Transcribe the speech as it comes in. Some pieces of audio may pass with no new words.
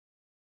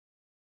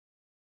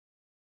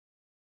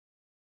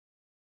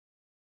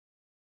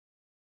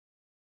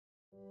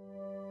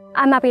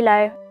I'm Abbie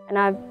Lowe and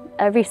I'm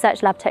a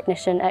research lab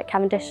technician at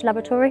Cavendish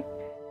Laboratory,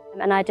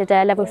 and I did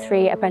a level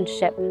 3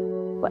 apprenticeship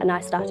when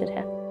I started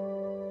here.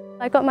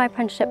 I got my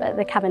apprenticeship at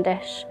the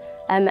Cavendish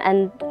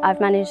and I've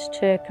managed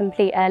to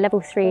complete a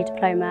level 3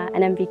 diploma,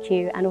 an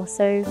MVQ, and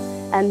also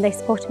they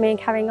supported me in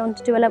carrying on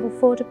to do a level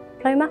 4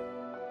 diploma.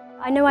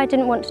 I knew I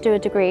didn't want to do a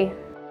degree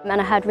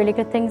and I heard really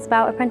good things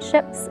about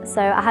apprenticeships,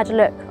 so I had a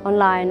look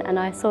online and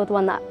I saw the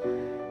one that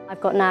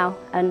I've got now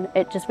and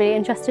it just really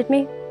interested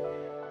me.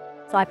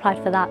 So I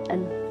applied for that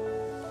and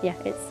yeah,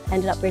 it's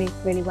ended up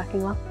really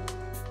working well.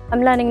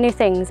 I'm learning new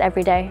things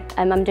every day.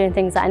 I'm doing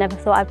things that I never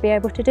thought I'd be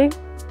able to do.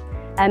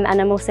 And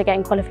I'm also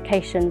getting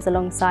qualifications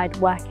alongside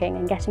working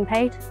and getting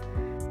paid.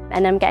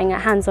 And I'm getting a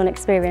hands-on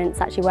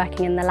experience actually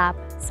working in the lab,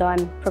 so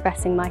I'm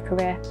progressing my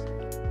career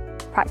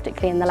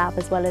practically in the lab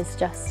as well as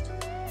just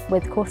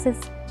with courses.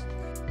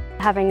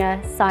 Having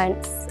a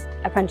science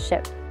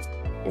apprenticeship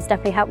has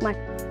definitely helped my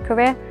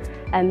career,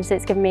 so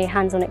it's given me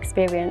hands-on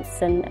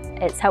experience and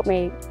it's helped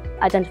me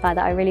identify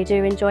that I really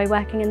do enjoy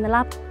working in the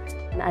lab,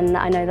 and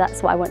I know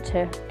that's what I want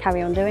to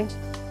carry on doing.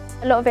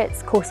 A lot of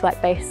it's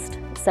coursework based,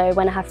 so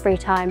when I have free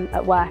time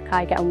at work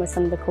I get on with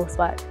some of the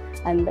coursework,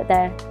 but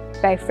they're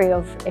very free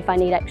of if I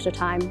need extra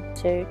time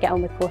to get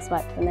on with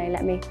coursework then they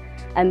let me.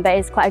 But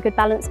it's quite a good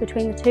balance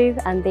between the two,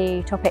 and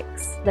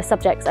the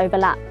subjects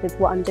overlap with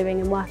what I'm doing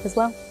in work as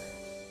well.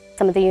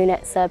 Some of the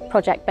units are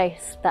project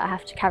based that I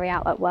have to carry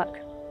out at work,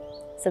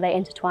 so they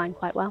intertwine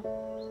quite well.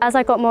 As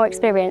I got more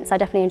experience, I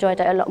definitely enjoyed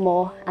it a lot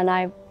more and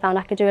I found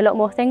I could do a lot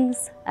more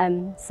things.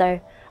 So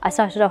I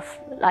started off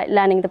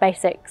learning the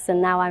basics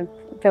and now I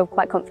feel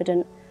quite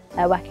confident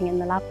working in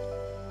the lab.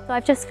 So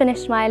I've just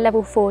finished my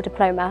level 4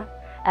 diploma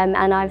and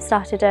I've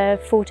started a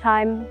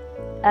full-time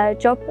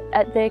job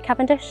at the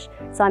Cavendish.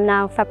 So I'm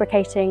now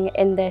fabricating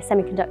in the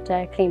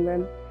semiconductor clean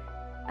room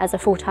as a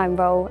full-time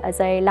role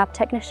as a lab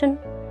technician.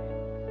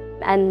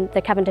 And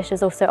the Cavendish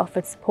has also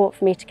offered support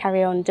for me to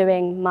carry on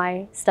doing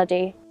my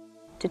study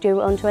to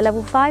do onto a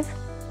level 5.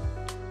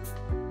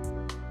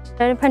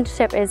 An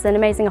apprenticeship is an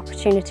amazing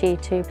opportunity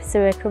to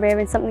pursue a career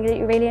in something that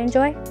you really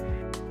enjoy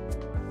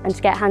and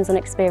to get hands-on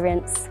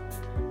experience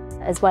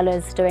as well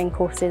as doing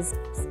courses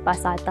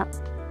beside that.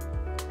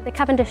 The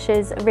Cavendish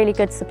is a really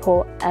good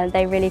support.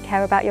 They really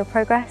care about your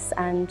progress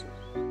and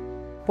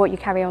what you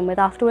carry on with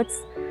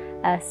afterwards.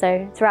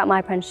 So throughout my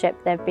apprenticeship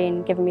they've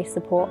been giving me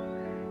support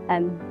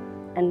and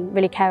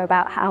really care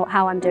about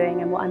how I'm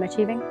doing and what I'm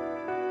achieving.